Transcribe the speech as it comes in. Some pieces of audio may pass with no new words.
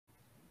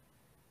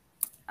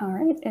All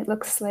right, it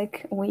looks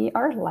like we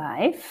are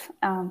live.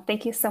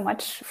 Thank you so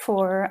much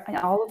for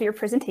all of your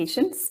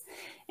presentations.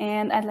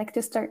 And I'd like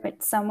to start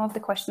with some of the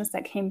questions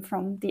that came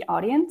from the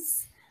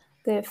audience.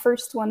 The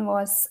first one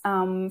was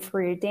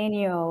for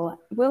Daniel.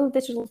 Will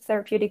digital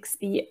therapeutics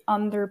be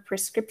under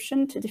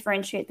prescription to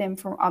differentiate them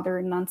from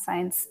other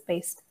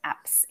non-science-based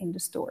apps in the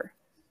store?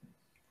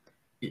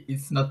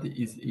 It's not.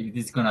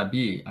 It's gonna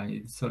be.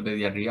 It's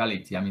already a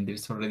reality. I mean,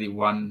 there's already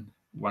one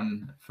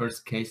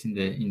first case in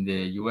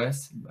the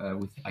US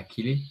with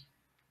Achille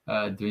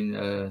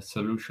doing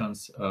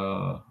solutions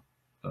to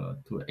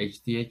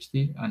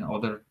HDHD and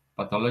other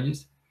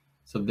pathologies.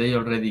 So they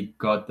already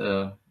got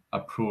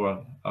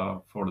approval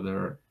for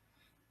their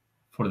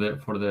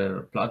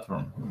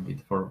platform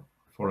for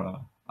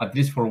at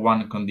least for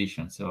one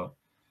condition. So,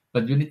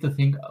 but you need to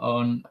think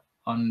on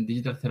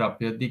digital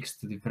therapeutics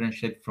to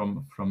differentiate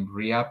from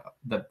rehab,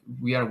 that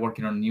we are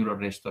working on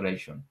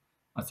neurorestoration.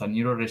 As a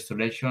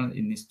neurorestoration,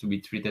 it needs to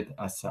be treated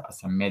as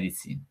a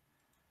medicine,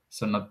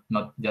 so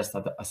not just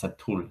as a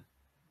tool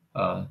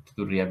to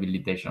do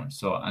rehabilitation.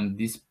 So, and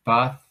this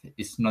path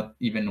is not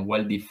even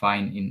well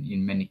defined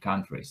in many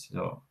countries.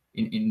 So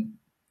in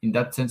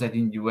that sense, I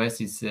think US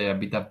is a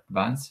bit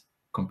advanced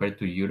compared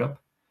to Europe.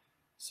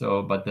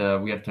 So, but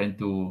we are trying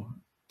to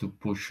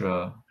push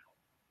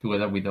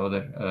together with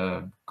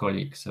other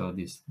colleagues, so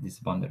these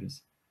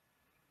boundaries.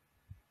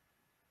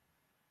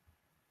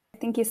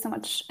 Thank you so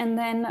much. And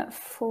then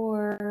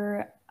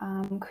for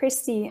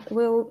Christy,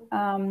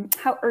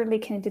 how early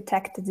can you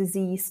detect the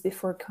disease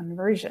before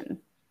conversion?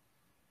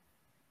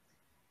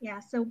 Yeah,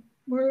 so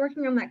we're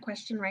working on that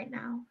question right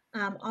now.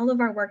 All of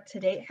our work to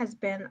date has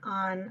been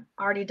on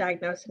already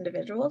diagnosed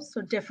individuals,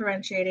 so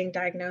differentiating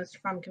diagnosed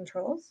from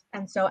controls.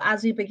 And so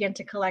as we begin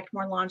to collect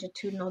more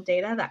longitudinal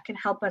data, that can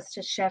help us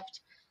to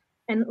shift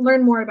and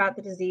learn more about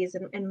the disease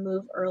and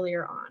move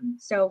earlier on.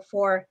 So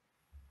for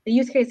the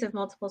use case of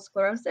multiple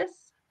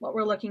sclerosis, what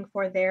we're looking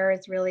for there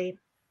is really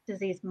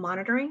disease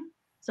monitoring.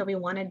 So we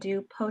want to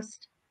do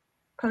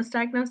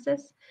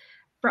post-diagnosis.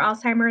 For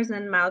Alzheimer's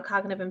and mild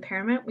cognitive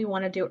impairment, we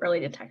want to do early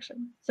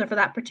detection. So for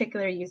that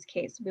particular use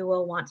case, we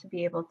will want to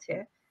be able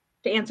to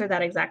answer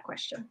that exact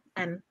question,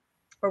 and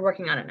we're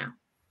working on it now.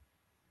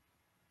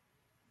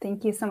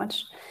 Thank you so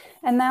much.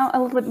 And now a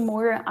little bit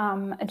more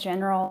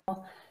general.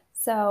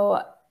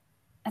 So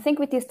I think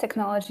with these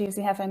technologies,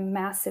 we have a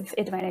massive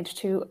advantage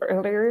to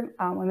earlier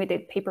when we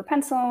did paper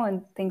pencil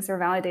and things are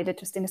validated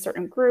just in a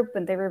certain group,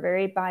 and they were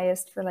very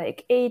biased for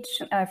like age,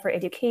 for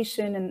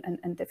education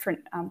and different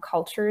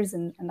cultures,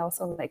 and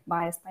also like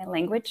biased by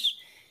language.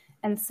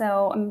 And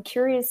so I'm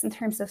curious in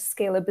terms of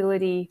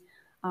scalability,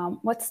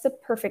 what's the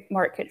perfect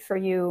market for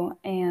you,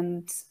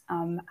 and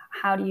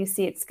how do you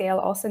see it scale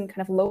also in kind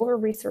of lower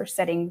resource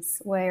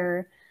settings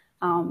where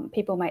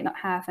people might not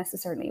have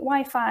necessarily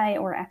Wi-Fi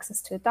or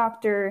access to a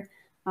doctor?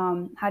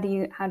 How do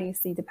you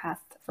see the path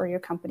for your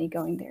company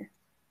going there?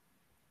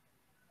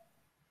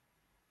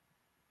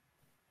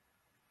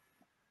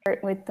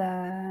 Start with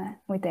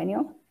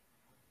Daniel.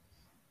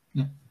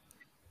 Yeah.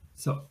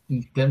 So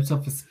in terms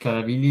of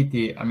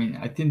scalability, I mean,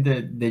 I think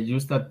that the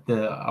use that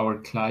our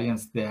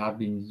clients they have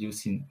been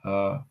using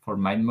for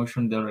mind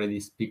motion, they already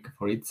speak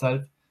for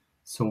itself.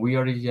 So we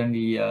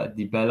originally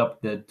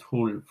developed the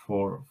tool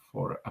for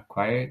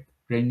acquired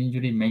brain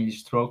injury, mainly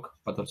stroke,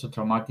 but also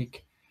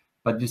traumatic.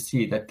 But you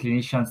see that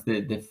clinicians,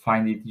 they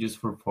find it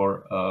useful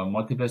for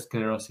multiple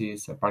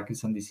sclerosis,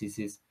 Parkinson's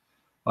diseases,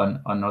 on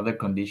other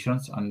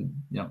conditions. And,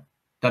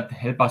 that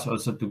help us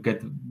also to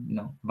get,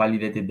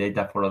 validated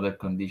data for other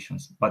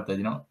conditions. But,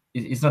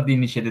 it's not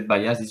initiated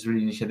by us, it's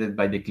really initiated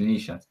by the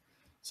clinicians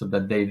so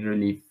that they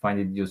really find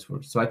it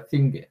useful. So I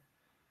think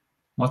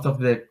most of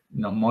the,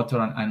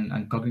 motor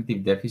and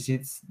cognitive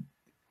deficits,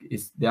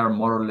 they are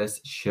more or less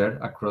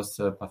shared across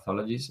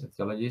pathologies,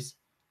 etiologies.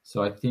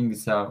 So I think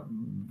it's a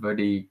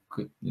very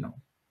good,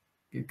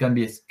 it can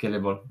be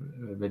scalable,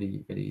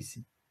 very, very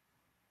easy.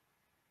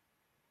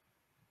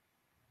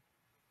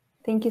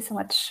 Thank you so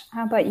much.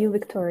 How about you,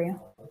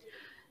 Victoria?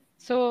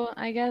 So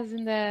I guess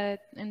in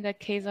the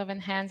case of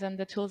Enhance and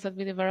the tools that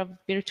we develop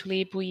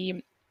VirtuaLeap,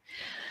 we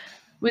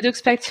do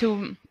expect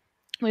to.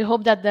 We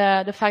hope that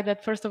the fact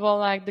that, first of all,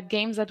 like the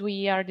games that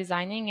we are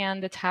designing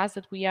and the tasks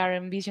that we are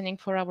envisioning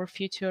for our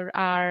future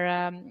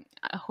are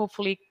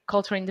hopefully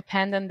culture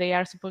independent. They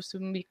are supposed to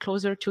be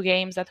closer to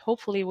games that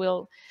hopefully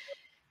will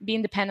be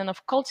independent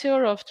of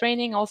culture, of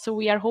training. Also,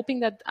 we are hoping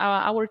that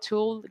our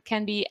tool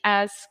can be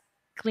as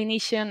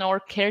clinician or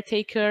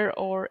caretaker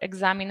or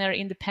examiner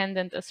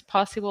independent as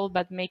possible,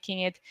 but making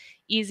it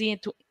easy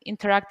to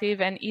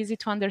interactive and easy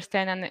to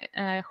understand,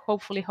 and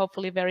hopefully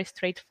very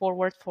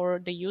straightforward for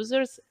the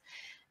users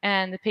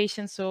and the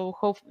patients. So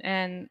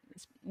and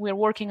we're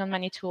working on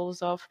many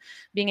tools of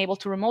being able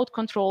to remote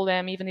control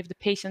them, even if the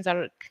patients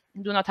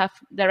do not have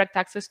direct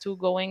access to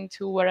going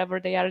to wherever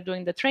they are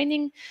doing the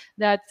training.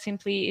 That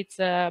simply it's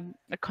a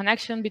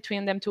connection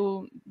between them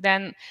two.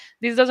 Then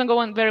this doesn't go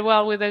on very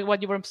well with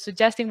what you were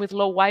suggesting with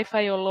low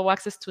Wi-Fi or low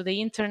access to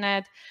the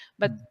internet,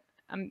 but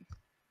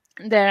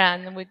there,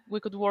 and we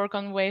could work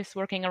on ways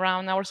working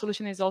around. Our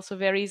solution is also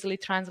very easily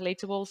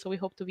translatable, so we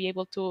hope to be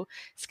able to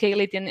scale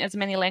it in as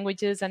many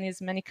languages and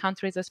as many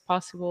countries as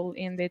possible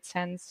in that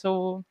sense.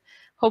 So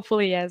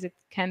hopefully, yes, it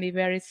can be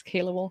very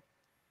scalable.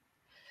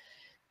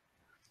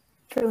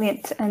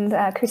 Brilliant.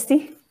 And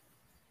Christy?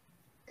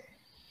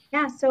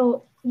 Yeah,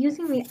 so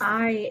using the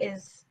eye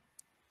is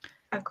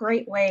a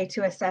great way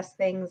to assess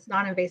things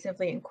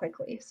non-invasively and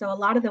quickly. So a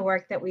lot of the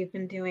work that we've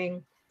been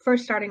doing,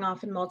 first starting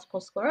off in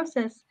multiple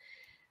sclerosis,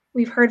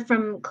 we've heard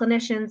from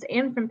clinicians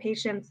and from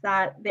patients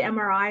that the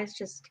MRIs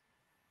just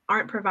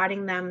aren't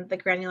providing them the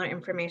granular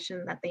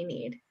information that they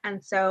need.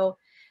 And so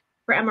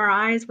for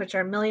MRIs, which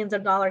are millions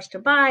of dollars to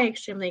buy,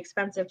 extremely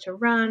expensive to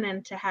run,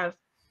 and to have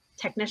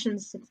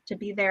technicians to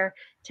be there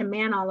to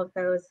man all of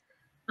those,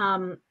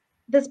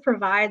 this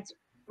provides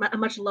a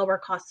much lower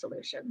cost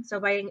solution. So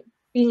by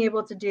being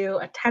able to do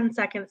a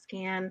 10-second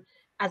scan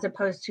as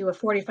opposed to a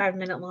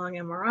 45-minute long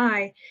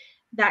MRI,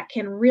 that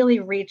can really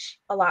reach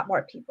a lot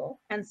more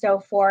people. And so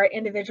for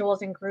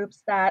individuals and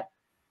groups that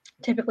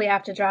typically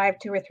have to drive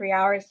 2 or 3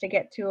 hours to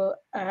get to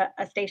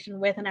a station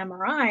with an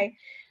MRI,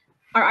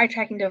 our eye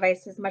tracking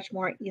device is much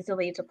more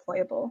easily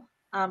deployable.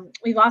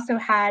 We've also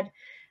had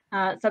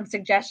some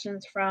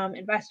suggestions from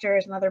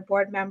investors and other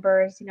board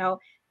members,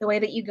 the way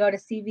that you go to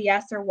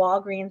CVS or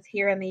Walgreens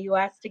here in the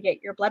US to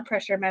get your blood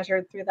pressure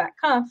measured through that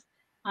cuff,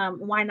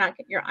 why not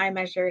get your eye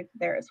measured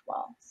there as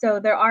well? So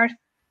there are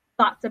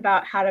thoughts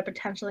about how to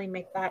potentially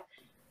make that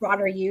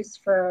broader use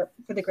for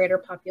the greater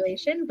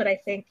population. But I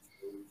think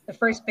the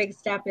first big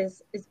step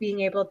is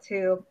being able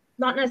to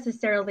not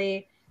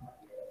necessarily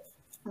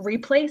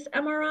replace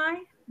MRI,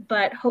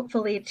 but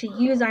hopefully to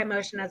use eye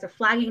motion as a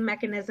flagging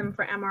mechanism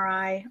for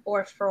MRI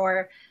or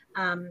for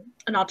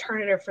an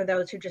alternative for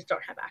those who just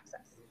don't have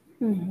access.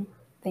 Mm-hmm.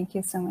 Thank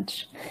you so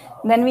much.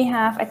 Then we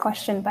have a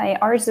question by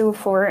Arzu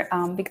for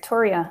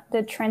Victoria.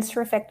 The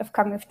transfer effect of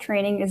cognitive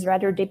training is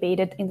rather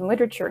debated in the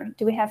literature.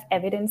 Do we have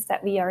evidence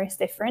that VR is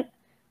different,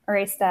 or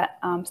is that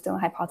still a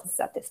hypothesis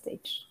at this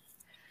stage?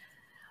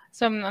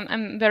 So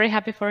I'm very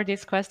happy for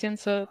this question.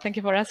 So thank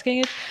you for asking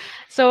it.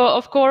 So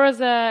of course,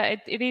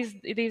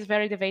 it is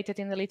very debated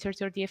in the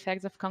literature, the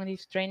effects of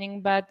cognitive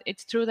training. But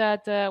it's true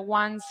that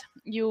once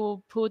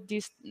you put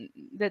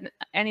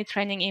any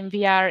training in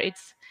VR,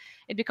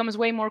 it becomes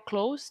way more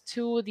close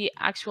to the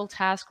actual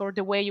task or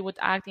the way you would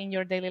act in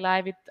your daily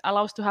life. It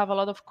allows to have a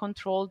lot of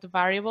controlled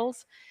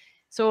variables.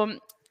 So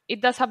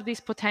it does have this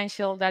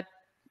potential that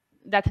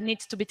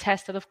needs to be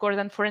tested, of course.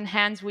 And for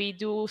ENHANCE, we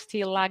do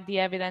still lack the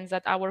evidence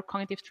that our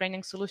cognitive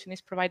training solution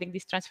is providing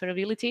this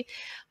transferability,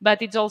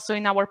 but it's also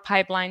in our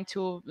pipeline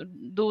to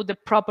do the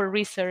proper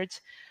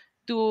research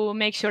to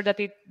make sure that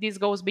this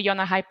goes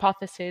beyond a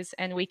hypothesis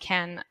and we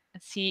can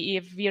see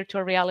if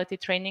virtual reality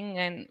training,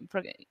 and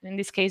in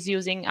this case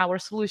using our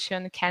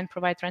solution, can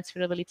provide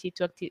transferability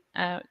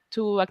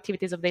to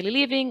activities of daily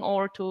living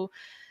or to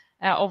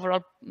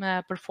overall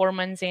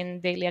performance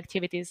in daily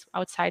activities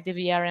outside the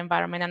VR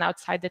environment and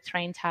outside the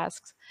trained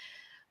tasks.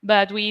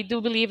 But we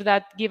do believe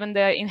that given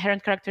the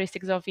inherent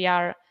characteristics of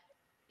VR,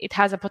 it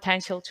has a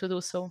potential to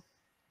do so.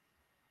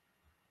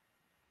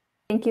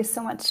 Thank you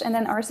so much. And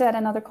then Arzu had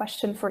another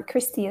question for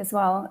Christy as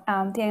well.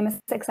 The AMS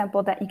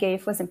example that you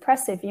gave was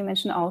impressive. You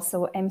mentioned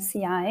also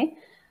MCI.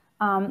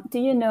 Do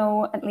you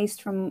know, at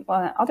least from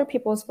other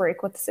people's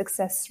work, what the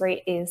success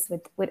rate is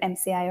with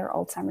MCI or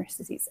Alzheimer's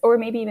disease, or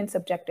maybe even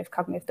subjective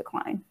cognitive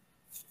decline?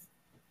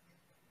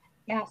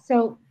 Yeah,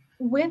 so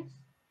with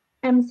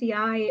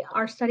MCI,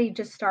 our study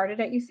just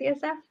started at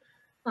UCSF.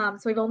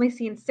 So we've only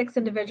seen 6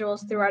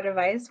 individuals through our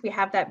device. We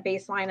have that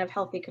baseline of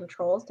healthy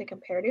controls to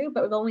compare to,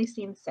 but we've only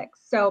seen 6.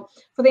 So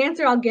for the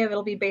answer I'll give,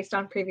 it'll be based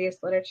on previous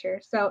literature.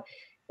 So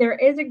there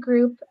is a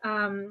group,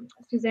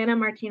 Susana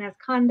Martinez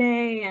Conde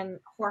and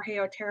Jorge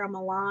Otero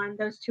Milan,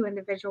 those 2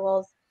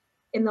 individuals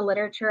in the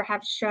literature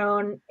have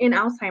shown in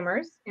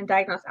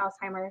diagnosed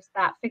Alzheimer's,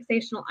 that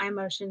fixational eye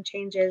motion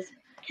changes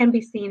can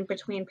be seen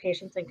between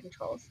patients and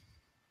controls.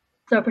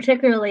 So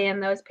particularly in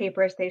those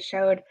papers, they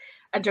showed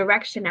a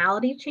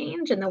directionality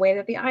change in the way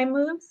that the eye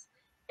moves,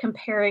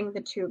 comparing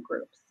the 2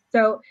 groups.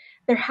 So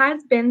there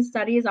has been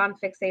studies on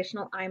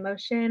fixational eye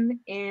motion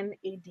in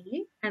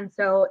AD. And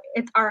so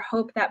it's our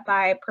hope that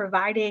by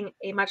providing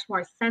a much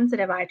more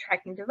sensitive eye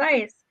tracking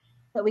device,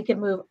 that we can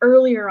move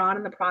earlier on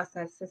in the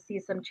process to see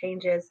some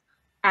changes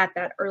at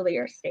that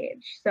earlier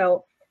stage.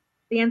 So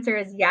the answer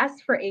is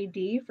yes for AD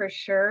for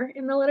sure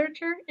in the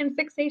literature in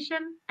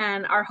fixation.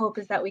 And our hope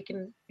is that we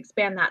can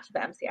expand that to the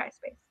MCI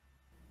space.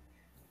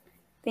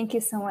 Thank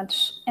you so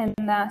much. And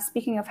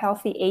speaking of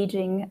healthy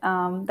aging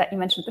that you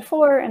mentioned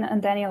before,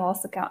 and Daniel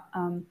also got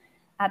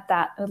at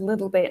that a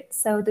little bit.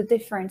 So the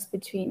difference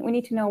between, we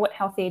need to know what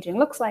healthy aging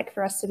looks like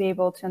for us to be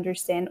able to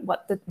understand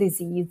what the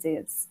disease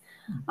is.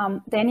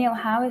 Daniel,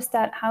 how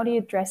do you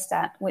address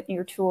that with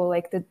your tool,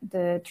 like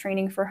the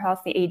training for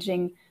healthy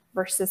aging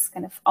versus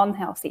kind of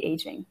unhealthy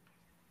aging?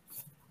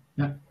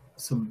 Yeah,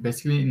 so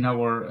basically in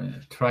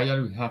our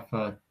trial, we have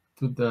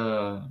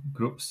 2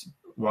 groups.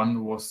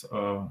 One was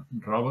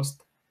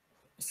robust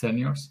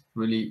seniors,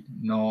 really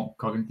no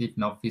cognitive,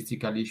 no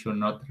physical issue,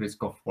 not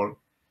risk of fall.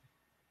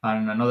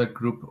 And another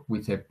group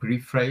with a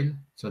pre-frail,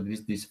 so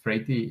this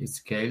frailty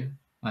scale,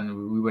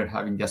 and we were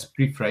having just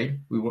pre-frail.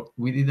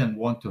 We didn't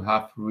want to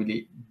have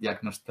really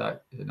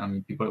diagnostic, I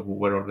mean, people who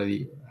were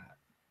already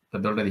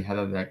had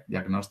a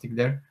diagnostic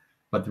there,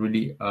 but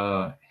really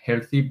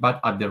healthy, but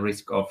at the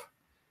risk of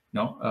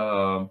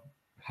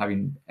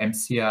having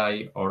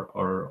MCI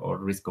or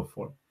risk of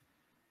fall.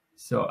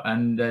 So,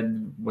 and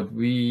then what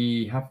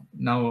we have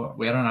now,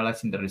 we are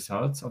analyzing the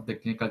results of the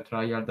clinical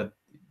trial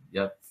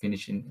that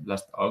finished in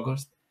last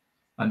August.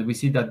 And we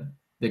see that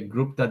the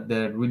group that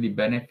they really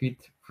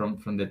benefit from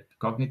the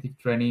cognitive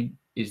training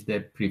is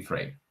the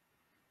pre-frail.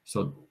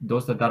 So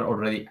those that are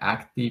already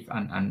active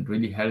and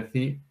really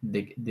healthy,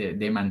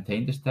 they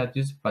maintain the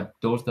status, but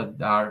those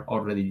that are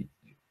already,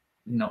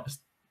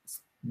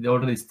 they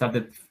already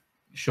started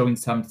showing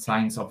some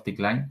signs of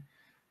decline,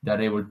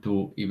 they're able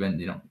to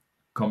even,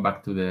 come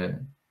back to the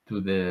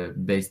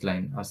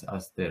baseline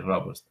as the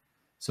robust.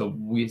 So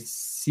we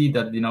see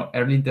that,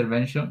 early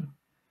intervention,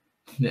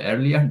 the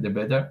earlier, the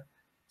better.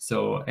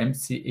 So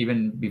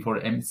even before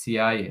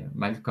MCI,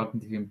 mild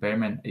cognitive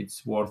impairment,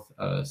 it's worth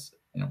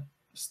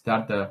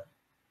start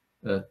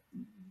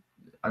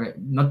I mean,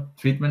 not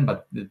treatment,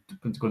 but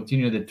to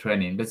continue the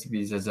training. Basically,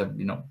 it's as a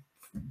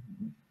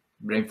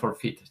brain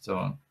forfeit.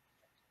 So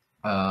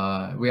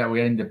we are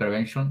in the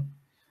prevention,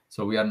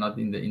 so we are not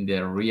in the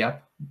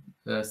rehab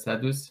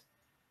status.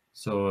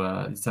 So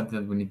it's something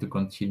that we need to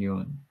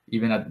continue.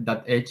 Even at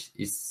that age,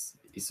 is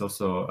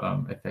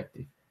also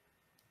effective.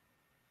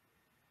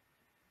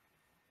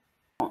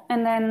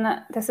 And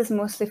then this is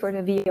mostly for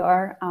the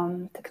VR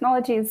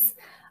technologies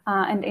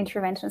and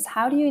interventions.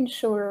 How do you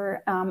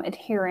ensure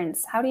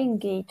adherence? How do you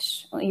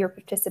engage your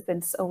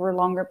participants over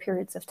longer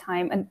periods of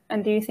time?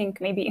 And do you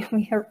think, maybe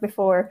we heard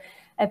before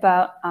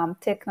about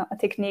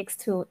techniques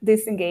to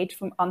disengage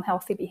from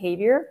unhealthy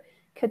behavior?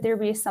 Could there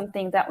be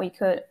something that we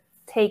could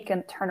take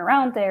and turn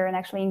around there and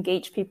actually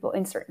engage people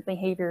in certain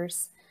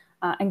behaviors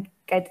and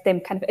get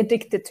them kind of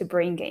addicted to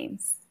brain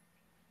games?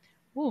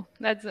 Oh,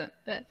 that's an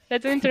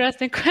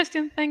interesting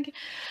question. Thank you.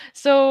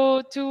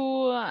 So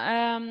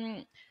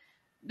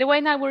the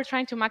way now we're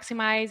trying to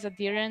maximize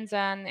adherence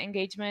and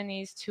engagement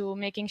is to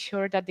making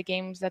sure that the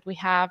games that we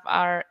have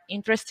are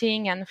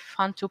interesting and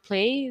fun to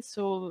play.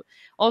 So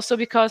also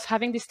because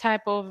having this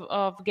type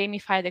of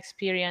gamified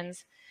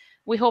experience,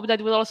 we hope that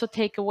will also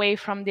take away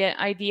from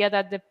the idea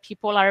that the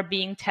people are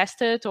being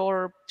tested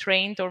or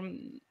trained, or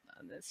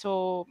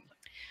so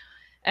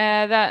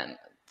that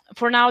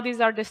for now, these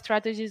are the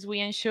strategies we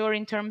ensure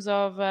in terms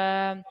of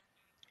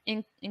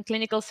in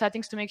clinical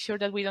settings to make sure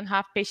that we don't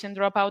have patient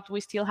dropout.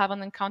 We still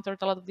haven't encountered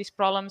a lot of these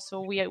problems,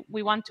 so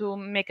we want to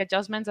make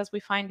adjustments as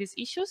we find these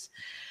issues.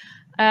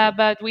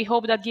 But we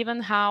hope that given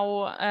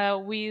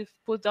how we've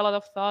put a lot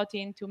of thought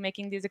into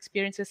making these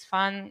experiences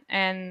fun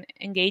and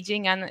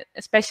engaging, and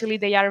especially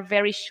they are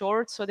very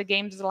short, so the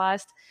games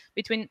last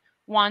between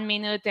 1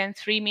 minute and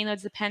 3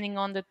 minutes depending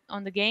on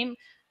the game.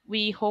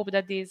 We hope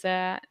that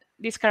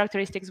these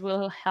characteristics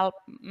will help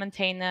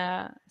maintain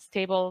a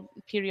stable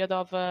period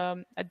of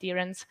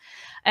adherence.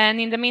 And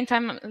in the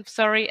meantime,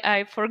 sorry,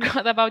 I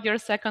forgot about your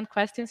second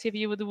question, so if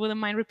you wouldn't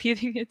mind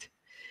repeating it.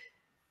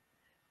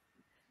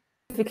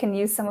 If we can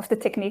use some of the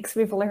techniques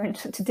we've learned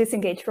to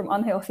disengage from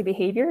unhealthy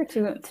behavior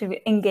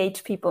to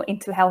engage people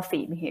into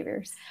healthy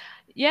behaviors.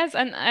 Yes,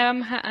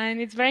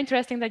 and it's very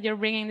interesting that you're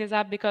bringing this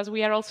up, because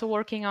we are also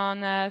working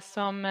on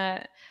some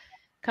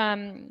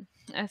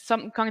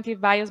cognitive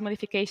bias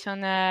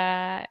modification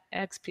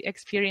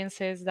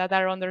experiences that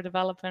are under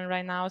development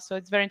right now. So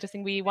it's very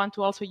interesting. We want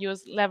to also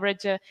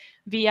leverage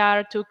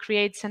VR to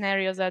create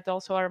scenarios that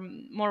also are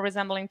more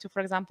resembling to,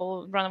 for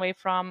example, run away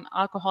from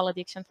alcohol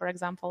addiction, for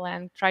example,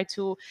 and try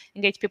to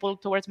engage people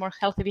towards more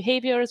healthy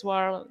behaviors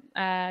while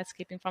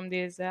escaping from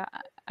these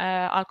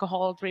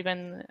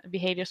alcohol-driven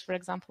behaviors, for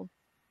example.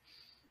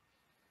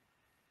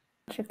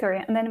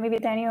 Victoria, and then maybe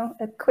Daniel,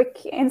 a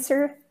quick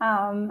answer,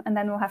 and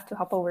then we'll have to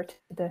hop over to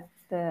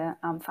the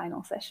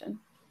final session.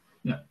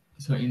 Yeah.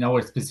 So in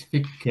our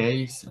specific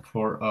case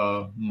for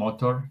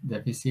motor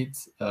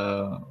deficits,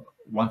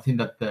 one thing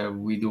that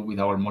we do with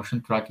our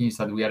motion tracking is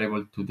that we are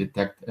able to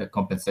detect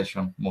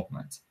compensation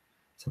movements.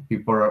 So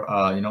people,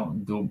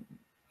 do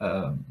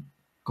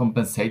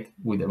compensate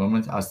with the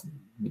movements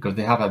because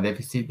they have a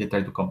deficit. They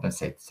try to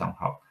compensate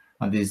somehow,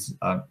 and this is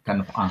kind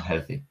of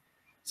unhealthy.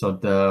 So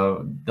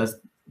that's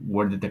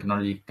where the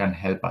technology can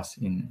help us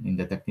in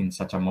detecting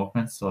such a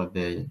movement, so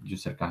the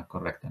user can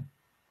correct them.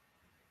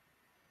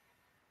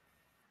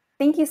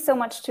 Thank you so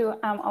much to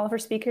all of our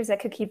speakers. I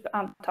could keep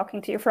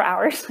talking to you for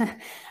hours,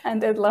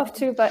 and I'd love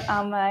to, but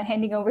I'm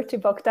handing over to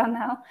Bogdan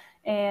now,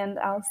 and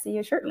I'll see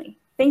you shortly.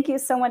 Thank you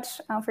so much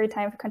for your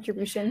time, for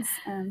contributions,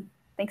 and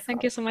thanks.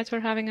 Thank you so much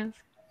for having us.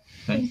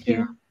 Thank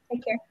you.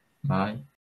 Take care. Bye.